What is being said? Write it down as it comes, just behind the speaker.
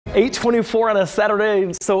8:24 on a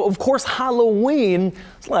Saturday. So, of course, Halloween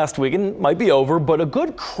last weekend might be over, but a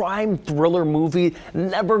good crime thriller movie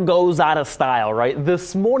never goes out of style, right?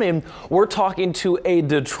 This morning, we're talking to a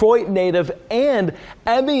Detroit native and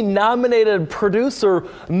Emmy-nominated producer,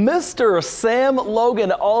 Mr. Sam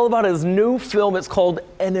Logan, all about his new film. It's called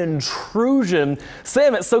An Intrusion.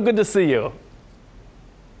 Sam, it's so good to see you.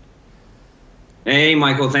 Hey,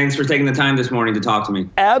 Michael, thanks for taking the time this morning to talk to me.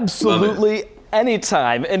 Absolutely.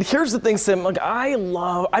 Anytime. And here's the thing, Sam, like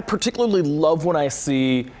I particularly love when I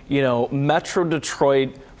see, Metro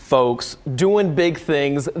Detroit folks doing big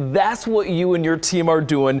things. That's what you and your team are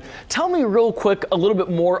doing. Tell me real quick a little bit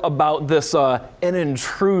more about this An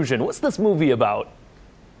Intrusion. What's this movie about?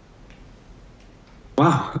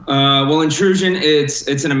 Wow. Well, Intrusion,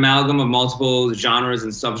 it's an amalgam of multiple genres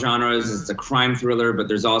and subgenres. It's a crime thriller, but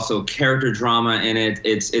there's also character drama in it.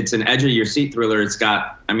 It's an edge-of-your-seat thriller. It's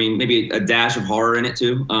got, maybe a dash of horror in it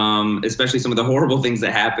too, especially some of the horrible things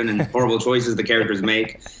that happen and horrible choices the characters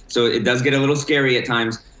make. So it does get a little scary at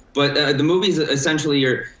times. But the movie's essentially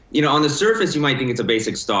on the surface, you might think it's a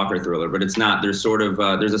basic stalker thriller, but it's not. There's sort of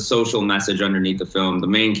there's a social message underneath the film. The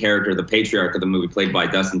main character, the patriarch of the movie, played by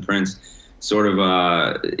Dustin Prince, sort of,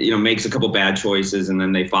 makes a couple bad choices, and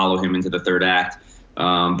then they follow him into the third act.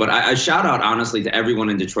 But I shout out, honestly, to everyone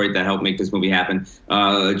in Detroit that helped make this movie happen.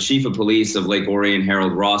 Chief of Police of Lake Orion,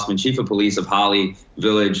 Harold Rossman, Chief of Police of Holly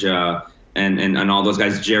Village, and all those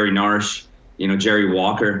guys, Jerry Narsh, Jerry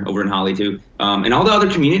Walker over in Holly, too. And all the other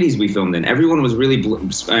communities we filmed in. Everyone was really,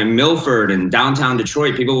 Milford and downtown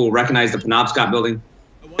Detroit. People will recognize the Penobscot building.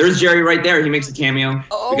 There's Jerry right there. He makes a cameo.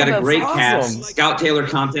 Oh, we got a great awesome. cast.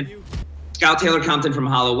 Scout Taylor Compton from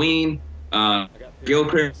Halloween,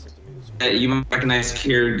 Gilchrist. You might recognize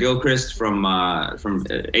Keir Gilchrist from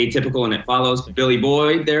Atypical and It Follows. Billy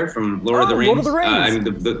Boyd there from Lord of the Rings.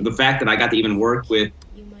 The fact that I got to even work with,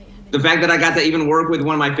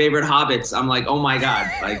 one of my favorite hobbits, I'm like, oh my god,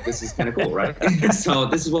 like this is kind of cool, right? So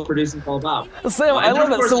this is what producing's all about. Sam, I love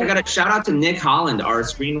it. Of course, I got to shout out to Nick Holland, our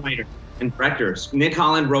screenwriter and director. Nick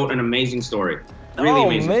Holland wrote an amazing story. Really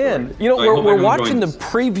amazing man, story. we're watching the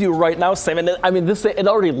preview right now, Sam, and it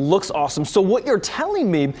already looks awesome. So what you're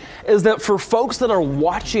telling me is that for folks that are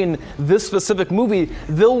watching this specific movie,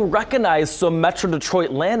 they'll recognize some Metro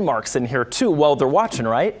Detroit landmarks in here too while they're watching,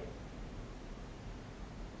 right?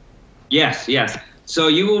 Yes. So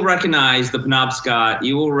you will recognize the Penobscot.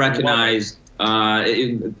 You will recognize,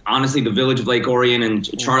 honestly, the village of Lake Orion,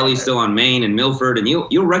 and Charlie's still on Main and Milford, and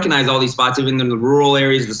you'll recognize all these spots, even in the rural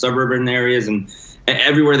areas, the suburban areas, and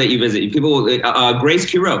everywhere that you visit. People, Grace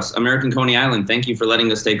Quiros, American Coney Island, thank you for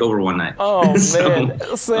letting us take over one night. Oh, man.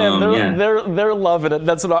 Sam, they're loving it.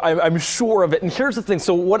 That's what I'm sure of it. And here's the thing.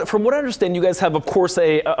 So from what I understand, you guys have, of course,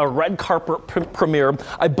 a red carpet premiere.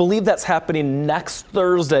 I believe that's happening next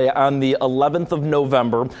Thursday on the 11th of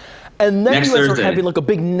November. And then you guys are having like a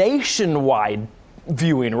big nationwide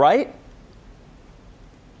viewing, right?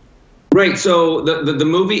 Right. So the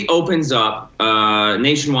movie opens up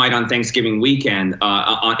nationwide on Thanksgiving weekend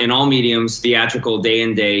in all mediums, theatrical, day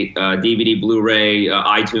and date, DVD, Blu-ray,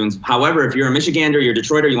 iTunes. However, if you're a Michigander, you're a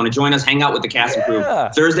Detroiter, you want to join us, hang out with the cast and crew.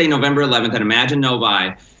 Thursday, November 11th at Imagine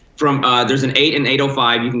Novi. There's an 8 and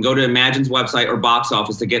 8:05. You can go to Imagine's website or box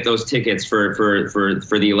office to get those tickets for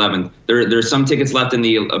the 11th. There's some tickets left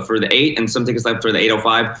for the 8 and some tickets left for the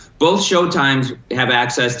 8:05. Both showtimes have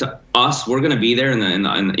access to us. We're going to be there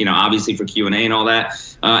in obviously for Q&A and all that.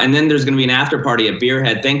 And then there's going to be an after party at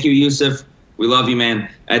Beerhead. Thank you, Yusuf. We love you, man.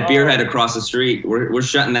 At Beerhead across the street. We're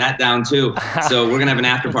shutting that down too. So we're going to have an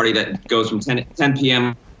after party that goes from 10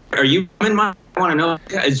 p.m. Are you in my? I want to know.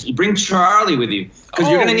 Bring Charlie with you, because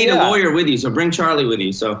you're going to need a lawyer with you. So bring Charlie with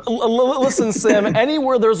you. So listen, Sam.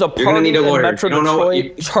 Anywhere there's a party in Metro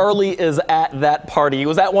Detroit, Charlie is at that party. He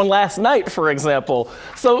was at one last night, for example.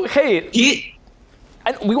 So hey,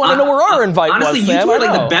 we want to know where our invite honestly, was, Sam. You two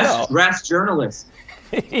are like the best dressed journalists.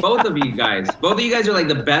 Both of you guys are like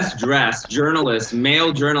the best dressed journalists,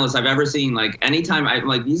 male journalists I've ever seen. Like anytime I'm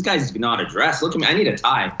like, these guys know how to dress. Look at me, I need a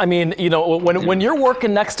tie. When you're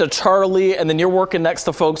working next to Charlie and then you're working next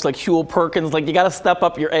to folks like Huel Perkins, like you got to step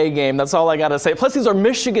up your A game. That's all I got to say. Plus these are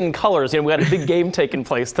Michigan colors. We got a big game taking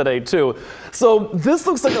place today too. So this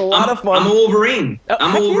looks like a lot of fun. I'm a Wolverine.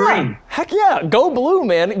 I'm a Wolverine. Heck yeah, go blue,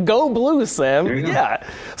 man. Go blue, Sam. There you go. Yeah.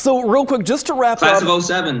 So real quick, just to wrap up. Class of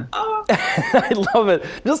 07. I love it.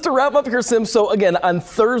 Just to wrap up here, Sim, so again, on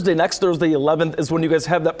Thursday, next Thursday, 11th, is when you guys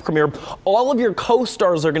have that premiere. All of your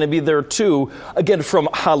co-stars are going to be there, too. Again, from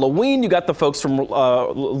Halloween, you got the folks from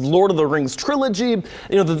Lord of the Rings trilogy,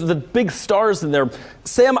 the big stars in there.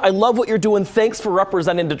 Sam, I love what you're doing. Thanks for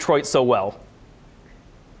representing Detroit so well.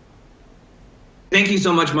 Thank you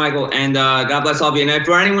so much, Michael, and God bless all of you. And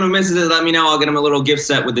for anyone who misses it, let me know. I'll get them a little gift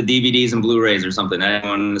set with the DVDs and Blu-rays or something.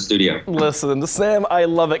 Anyone in the studio. Listen, Sam, I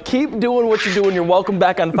love it. Keep doing what you're doing. You're welcome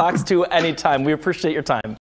back on Fox 2 anytime. We appreciate your time.